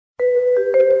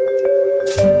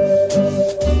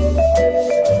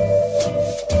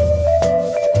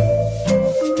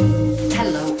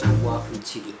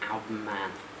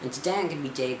and today I'm going to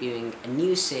be debuting a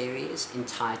new series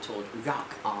entitled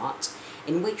Rock Art,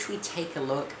 in which we take a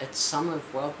look at some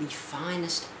of, well, the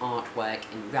finest artwork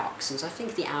in rock, since I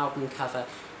think the album cover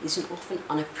is an often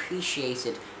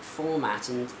unappreciated format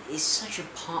and is such a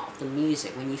part of the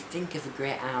music. When you think of a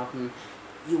great album,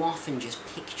 you often just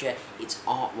picture its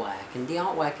artwork, and the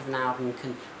artwork of an album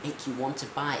can make you want to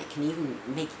buy it, can even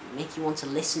make you want to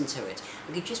listen to it.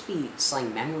 It could just be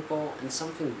something memorable and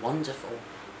something wonderful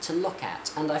to look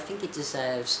at, and I think it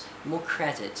deserves more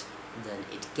credit than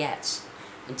it gets.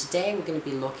 And today we're going to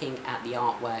be looking at the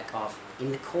artwork of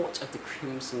In the Court of the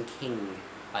Crimson King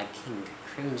by King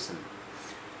Crimson.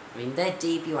 I mean, their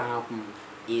debut album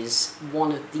is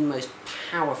one of the most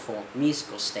powerful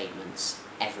musical statements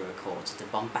ever recorded. The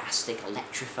bombastic,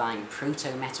 electrifying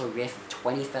proto-metal riff of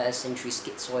 21st century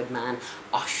schizoid man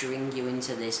ushering you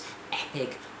into this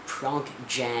epic prog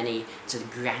journey to the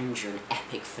grandeur and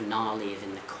epic finale of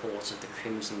In the Court of the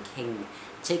Crimson King.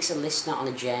 It takes a listener on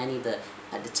a journey that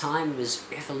at the time was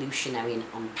revolutionary and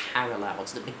unparalleled,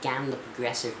 that began the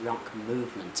progressive rock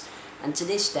movement, and to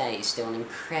this day is still an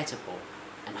incredible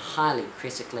and highly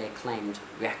critically acclaimed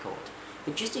record.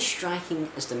 But just as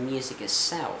striking as the music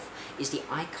itself is the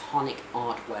iconic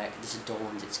artwork that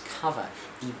adorned its cover.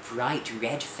 The bright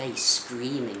red face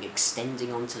screaming,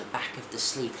 extending onto the back of the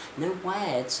sleeve. No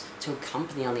words to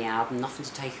accompany on the album, nothing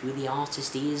to tell you who the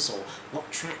artist is or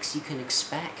what tracks you can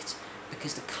expect,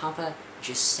 because the cover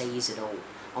just says it all.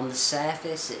 On the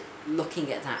surface,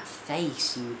 looking at that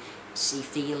face, you see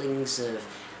feelings of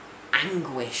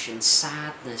anguish and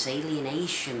sadness,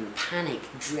 alienation, panic,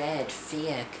 dread,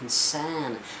 fear,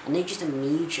 concern, and they just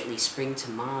immediately spring to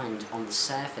mind on the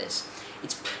surface.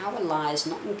 Its power lies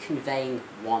not in conveying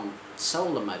one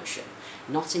sole emotion,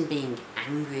 not in being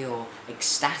angry or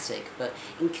ecstatic, but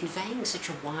in conveying such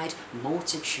a wide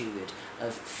multitude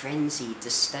of frenzied,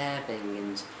 disturbing,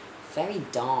 and very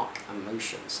dark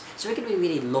emotions. So we're going to be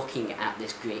really looking at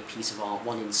this great piece of art,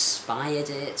 what inspired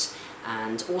it,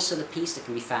 and also the piece that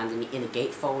can be found in the Inner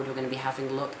Gatefold we're going to be having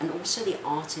a look, and also the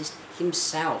artist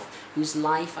himself, whose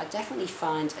life I definitely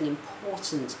find an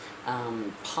important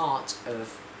part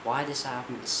of why this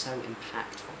album is so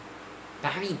impactful.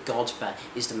 Barry Godber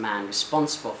is the man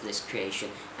responsible for this creation,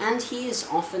 and he is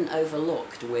often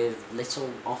overlooked, with little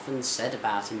often said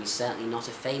about him. He's certainly not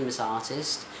a famous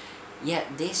artist,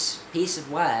 yet this piece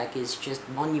of work is just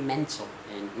monumental,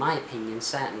 in my opinion,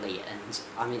 certainly, and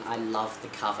I mean, I love the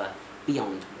cover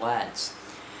beyond words.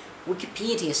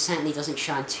 Wikipedia certainly doesn't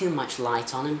shine too much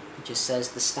light on him. It just says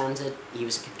the standard: he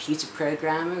was a computer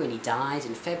programmer and he died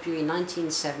in February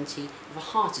 1970 of a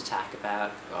heart attack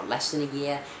about, well, less than a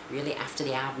year really after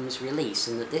the album's release,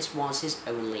 and that this was his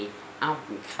only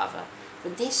album cover.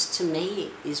 But this, to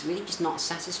me, is really just not a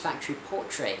satisfactory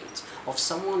portrait of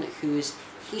someone whose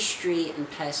history and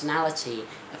personality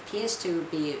appears to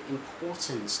be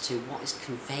important to what is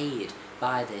conveyed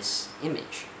by this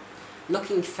image.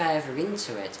 Looking further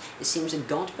into it, it seems that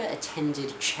Godber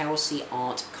attended Chelsea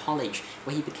Art College,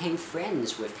 where he became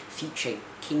friends with future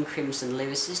King Crimson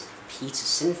lyricist Peter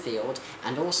Sinfield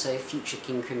and also future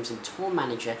King Crimson tour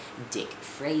manager Dick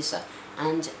Fraser.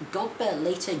 And Godber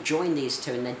later joined these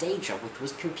two in their day job, which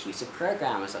was computer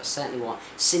programmers. That's certainly what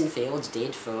Sinfield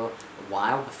did for a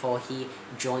while before he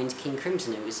joined King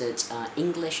Crimson. It was at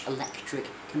English Electric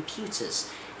Computers,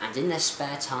 and in their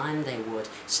spare time they would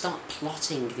start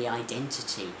plotting the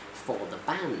identity for the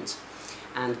band.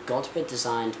 And Godber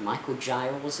designed Michael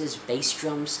Giles's bass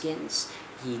drum skins.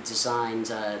 He designed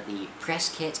the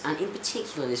press kit, and in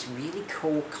particular this really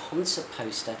cool concert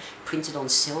poster printed on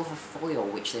silver foil,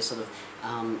 which they sort of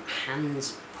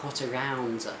hand put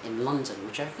around in London,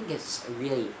 which I think is a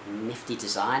really nifty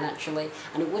design actually,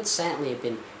 and it would certainly have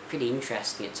been pretty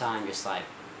interesting at times, just like,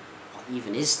 what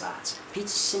even is that? Peter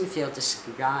Sinfield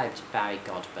described Barry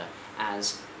Godber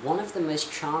as one of the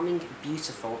most charming,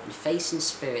 beautiful, and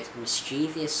face-in-spirit,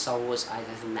 mischievous souls I've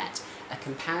ever met. A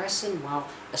comparison, well,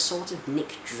 a sort of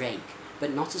Nick Drake,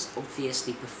 but not as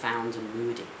obviously profound and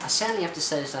moody. I certainly have to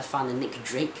say that I find the Nick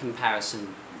Drake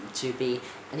comparison to be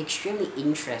an extremely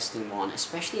interesting one,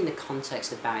 especially in the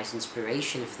context of Barry's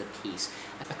inspiration for the piece.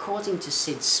 According to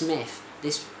Sid Smith,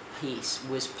 this piece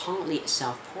was partly a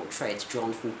self-portrait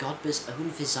drawn from Godber's own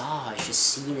visage as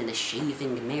seen in a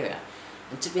shaving mirror.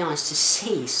 And to be honest, to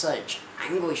see such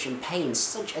anguish and pain,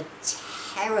 such a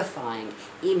terrifying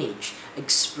image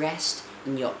expressed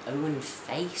in your own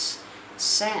face,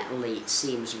 certainly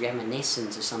seems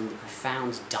reminiscent of some of the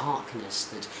profound darkness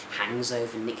that hangs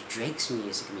over Nick Drake's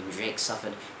music. I mean, Drake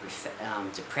suffered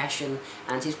depression,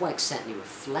 and his work certainly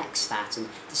reflects that, and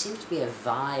there seems to be a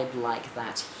vibe like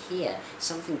that here,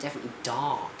 something definitely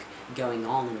dark, going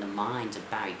on in the mind of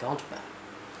Barry Godber.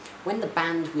 When the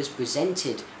band was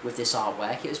presented with this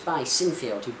artwork, it was by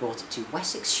Sinfield, who brought it to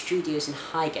Wessex Studios in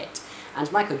Highgate,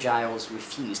 and Michael Giles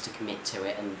refused to commit to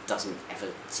it and doesn't ever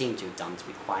seem to have done, to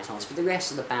be quite honest, but the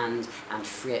rest of the band and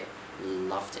Fripp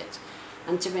loved it.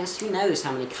 And to be honest, who knows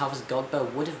how many covers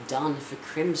Godber would have done for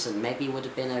Crimson. Maybe he would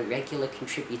have been a regular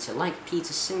contributor like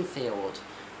Peter Sinfield.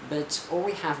 But all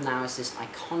we have now is this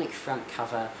iconic front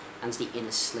cover and the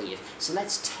inner sleeve. So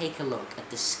let's take a look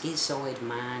at the Schizoid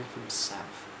Man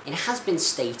himself. It has been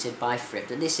stated by Fripp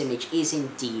that this image is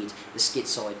indeed the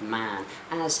Schizoid Man,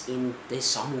 as in the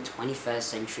song 21st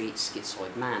Century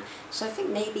Schizoid Man. So I think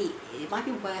maybe it might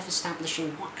be worth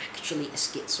establishing what actually a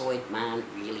Schizoid Man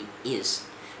really is.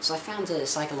 So I found a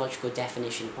psychological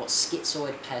definition of what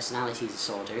schizoid personality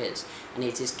disorder is, and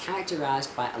it is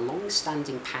characterised by a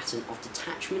long-standing pattern of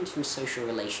detachment from social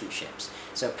relationships.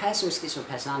 So a person with schizoid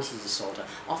personality disorder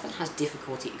often has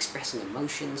difficulty expressing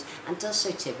emotions and does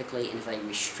so typically in a very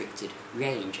restricted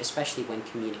range, especially when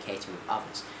communicating with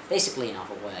others. Basically, in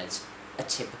other words, a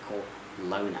typical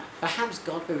loner. Perhaps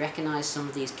Godber recognised some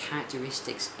of these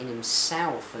characteristics in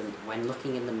himself and when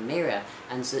looking in the mirror,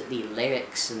 and that the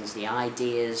lyrics and the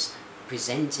ideas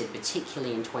presented,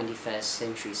 particularly in 21st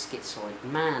Century Schizoid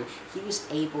Man, he was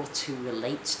able to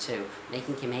relate to,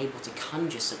 making him able to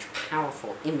conjure such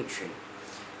powerful imagery.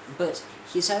 But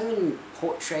his own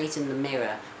portrait in the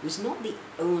mirror was not the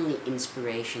only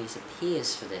inspiration it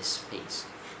appears for this piece.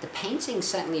 The painting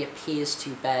certainly appears to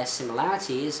bear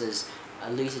similarities, as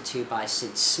alluded to by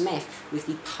Sid Smith, with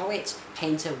the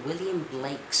poet-painter William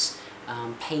Blake's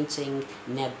painting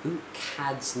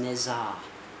Nebuchadnezzar.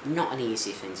 Not an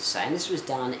easy thing to say, and this was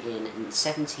done in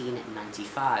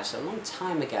 1795, so a long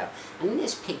time ago. And in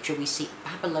this picture we see a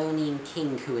Babylonian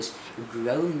king who has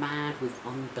grown mad with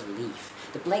unbelief.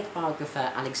 The Blake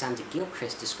biographer Alexander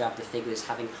Gilchrist described the figure as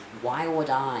having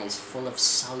wild eyes full of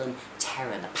sullen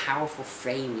terror, the powerful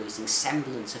frame losing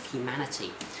semblance of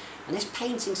humanity. And this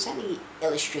painting certainly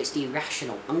illustrates the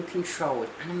irrational, uncontrolled,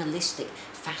 animalistic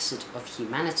facet of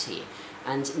humanity.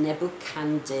 And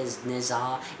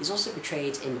Nebuchadnezzar is also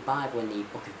portrayed in the Bible, in the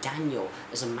book of Daniel,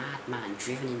 as a madman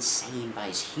driven insane by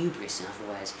his hubris, in other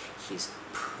words, his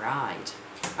pride.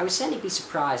 I would certainly be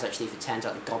surprised, actually, if it turns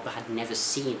out that Godber had never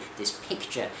seen this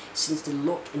picture, since the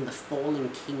look in the fallen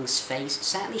king's face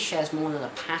certainly shares more than a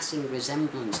passing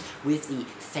resemblance with the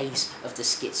face of the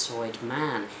Schizoid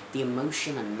Man. The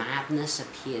emotion and madness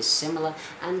appears similar,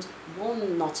 and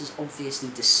one not as obviously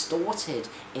distorted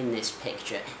in this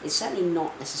picture. It's certainly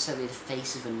not necessarily the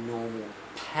face of a normal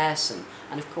person,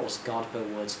 and of course Godber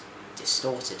would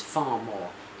distort it far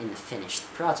more in the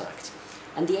finished product.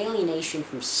 And the alienation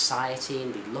from society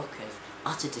and the look of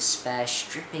utter despair,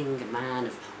 stripping a man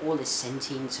of all his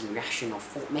sentience and rational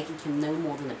thought, making him no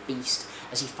more than a beast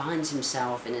as he finds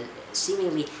himself in a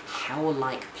seemingly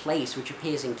hell-like place, which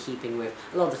appears in keeping with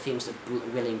a lot of the themes that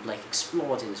William Blake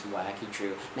explored in his work. He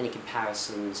drew many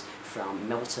comparisons from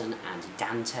Milton and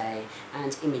Dante,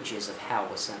 and images of hell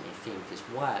was certainly a theme of his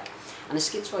work. And the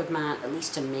Schizoid Man, at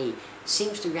least to me,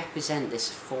 seems to represent this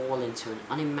fall into an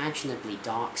unimaginably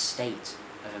dark state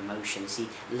of emotion as he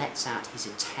lets out his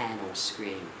eternal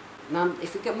scream. Now,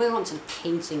 if we move on to the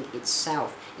painting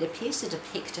itself, it appears to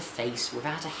depict a face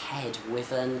without a head,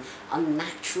 with an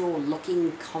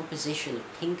unnatural-looking composition of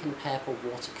pink and purple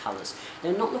watercolours.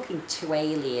 They're not looking too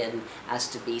alien as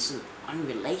to be sort of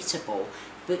unrelatable,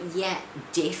 but yet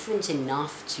different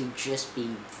enough to just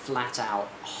be flat-out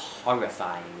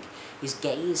horrifying. His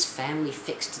gaze firmly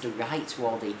fixed to the right,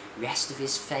 while the rest of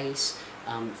his face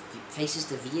faces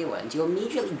the viewer, and you're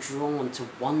immediately drawn to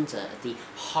wonder at the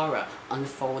horror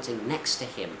unfolding next to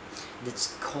him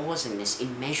that's causing this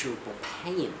immeasurable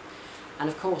pain. And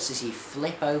of course, as you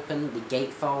flip open the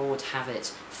gatefold, have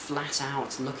it flat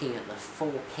out, looking at the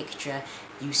full picture,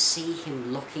 you see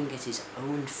him looking at his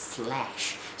own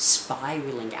flesh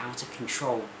spiraling out of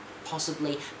control,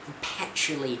 possibly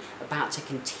perpetually about to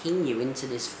continue into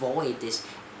this void, this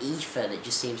ether that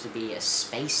just seems to be a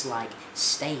space-like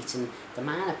state, and the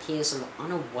man appears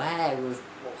unaware of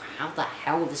how the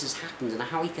hell this has happened and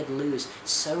how he could lose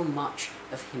so much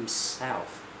of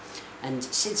himself. And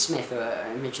Sid Smith, who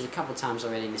I mentioned a couple of times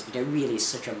already in this video, really is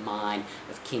such a mine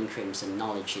of King Crimson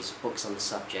knowledge. His books on the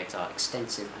subject are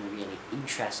extensive and really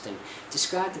interesting.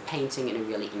 Described the painting in a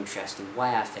really interesting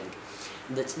way, I think.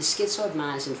 That the Schizoid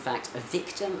Man is in fact a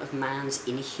victim of man's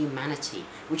inhumanity,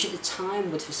 which at the time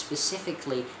would have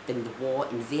specifically been the war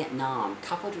in Vietnam,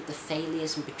 coupled with the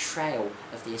failures and betrayal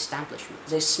of the establishment.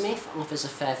 Though Smith offers a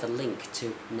further link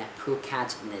to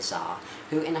Nebuchadnezzar,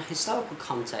 who in a historical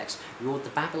context ruled the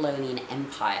Babylonian Byzantine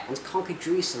Empire and conquer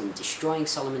Jerusalem, destroying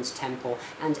Solomon's temple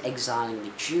and exiling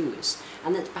the Jews.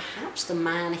 And that perhaps the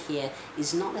man here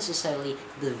is not necessarily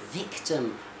the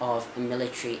victim of a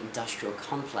military-industrial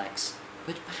complex,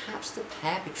 but perhaps the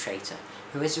perpetrator,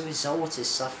 who as a result is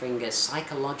suffering a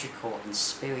psychological and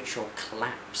spiritual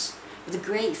collapse. But the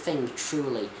great thing,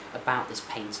 truly, about this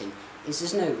painting is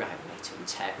there's no right way to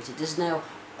interpret it. There's no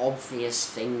obvious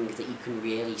thing that you can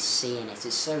really see in it.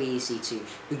 It's so easy to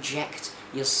project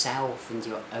yourself and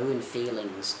your own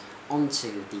feelings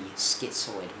onto the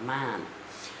schizoid man.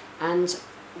 And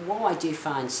while I do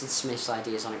find Sid Smith's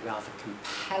ideas on it rather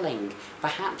compelling,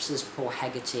 perhaps as Paul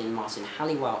Hegarty and Martin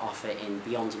Halliwell offer in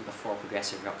Beyond and Before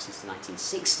Progressive Rock since the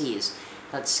 1960s,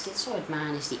 that Schizoid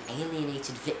Man is the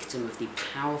alienated victim of the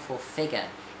powerful figure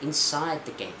inside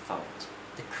the gatefold,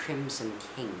 the Crimson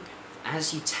King.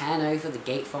 As you turn over the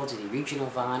gatefold of the original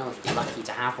vinyl, if you're lucky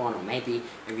to have one, or maybe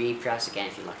a repress, again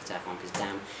if you're lucky to have one, because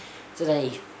damn,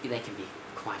 today they can be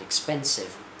quite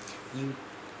expensive, you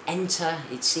enter,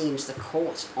 it seems, the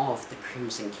court of the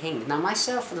Crimson King. Now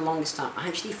myself, for the longest time, I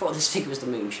actually thought this figure was the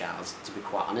Moonchild, to be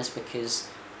quite honest, because,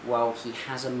 well, he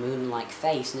has a moon-like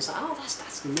face, and it's like, oh,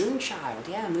 that's the Moonchild,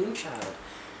 yeah, Moonchild.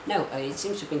 No, it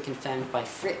seems to have been confirmed by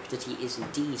Fripp that he is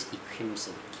indeed the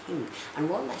Crimson King, and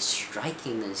while less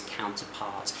striking than his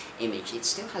counterpart image, it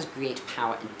still has great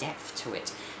power and depth to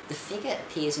it. The figure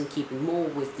appears in keeping more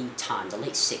with the time, the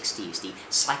late 60s, the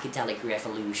psychedelic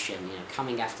revolution, you know,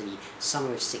 coming after the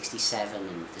summer of 67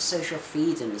 and the social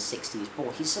freedom the 60s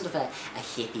brought. He's sort of a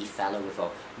hippie fellow with a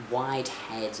wide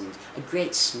head and a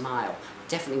great smile,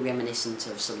 definitely reminiscent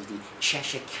of sort of the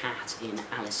Cheshire Cat in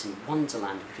Alice in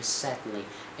Wonderland, which was certainly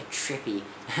a trippy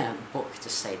book to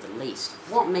say the least.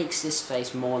 What makes this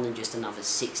face more than just another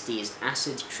 60s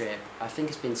acid trip, I think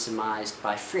has been surmised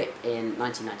by Fripp in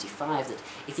 1995, that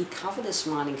if you cover the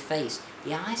smiling face,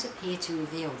 the eyes appear to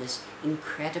reveal this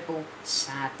incredible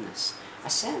sadness. I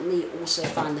certainly also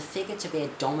find the figure to be a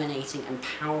dominating and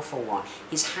powerful one.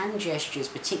 His hand gestures,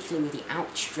 particularly with the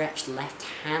outstretched left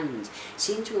hand,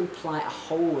 seem to imply a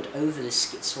hold over the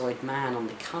schizoid man on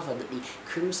the cover, that the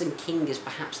Crimson King is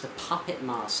perhaps the puppet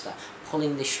master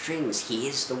pulling the strings. He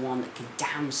is the one that can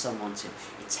damn someone to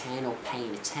eternal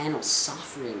pain, eternal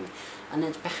suffering, and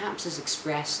that perhaps as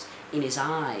expressed in his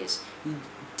eyes, he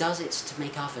does it to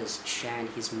make others share in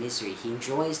his misery. He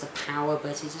enjoys the power,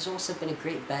 but it has also been a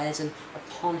great burden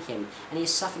upon him, and he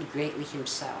has suffered greatly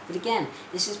himself. But again,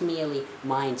 this is merely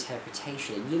my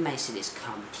interpretation, and you may see this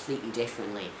completely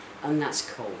differently, and that's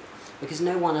cool, because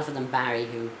no one other than Barry,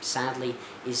 who sadly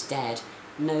is dead,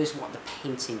 knows what the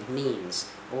painting means,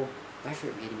 or whether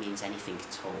it really means anything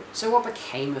at all. So what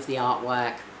became of the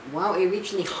artwork? Well, it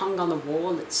originally hung on the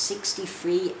wall at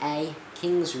 63A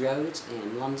King's Road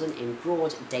in London in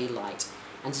broad daylight,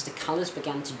 and as the colours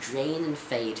began to drain and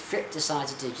fade, Fripp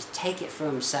decided to just take it for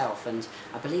himself, and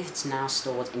I believe it's now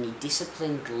stored in the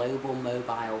Discipline Global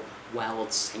Mobile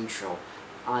World Central.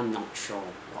 I'm not sure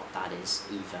what that is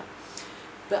either.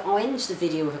 But I'll end the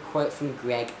video with a quote from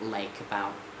Greg Lake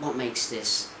about what makes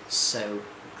this so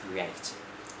great.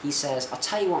 He says, "I'll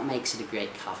tell you what makes it a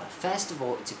great cover. First of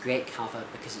all, it's a great cover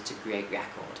because it's a great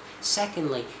record.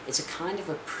 Secondly, it's a kind of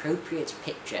appropriate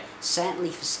picture,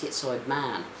 certainly for Schizoid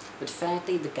Man. But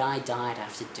thirdly, the guy died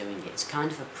after doing it. It's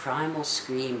kind of a primal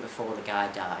scream before the guy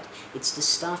died. It's the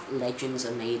stuff legends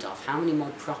are made of. How many more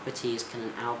properties can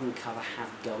an album cover have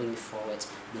going for it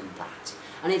than that?"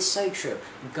 And it's so true.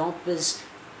 Godber's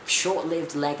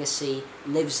short-lived legacy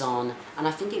lives on, and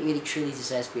I think it really truly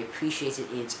deserves to be appreciated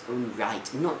in its own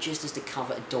right, not just as the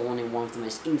cover adorning one of the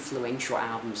most influential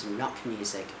albums in rock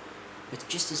music, but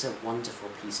just as a wonderful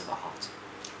piece of art.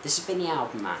 This has been The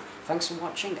Album Man. Thanks for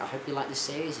watching. I hope you like this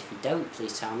series. If you don't,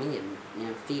 please tell me,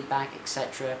 and feedback,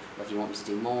 etc. Whether you want me to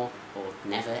do more or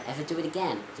never ever do it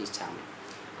again, please tell me.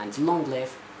 And long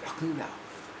live rock and roll.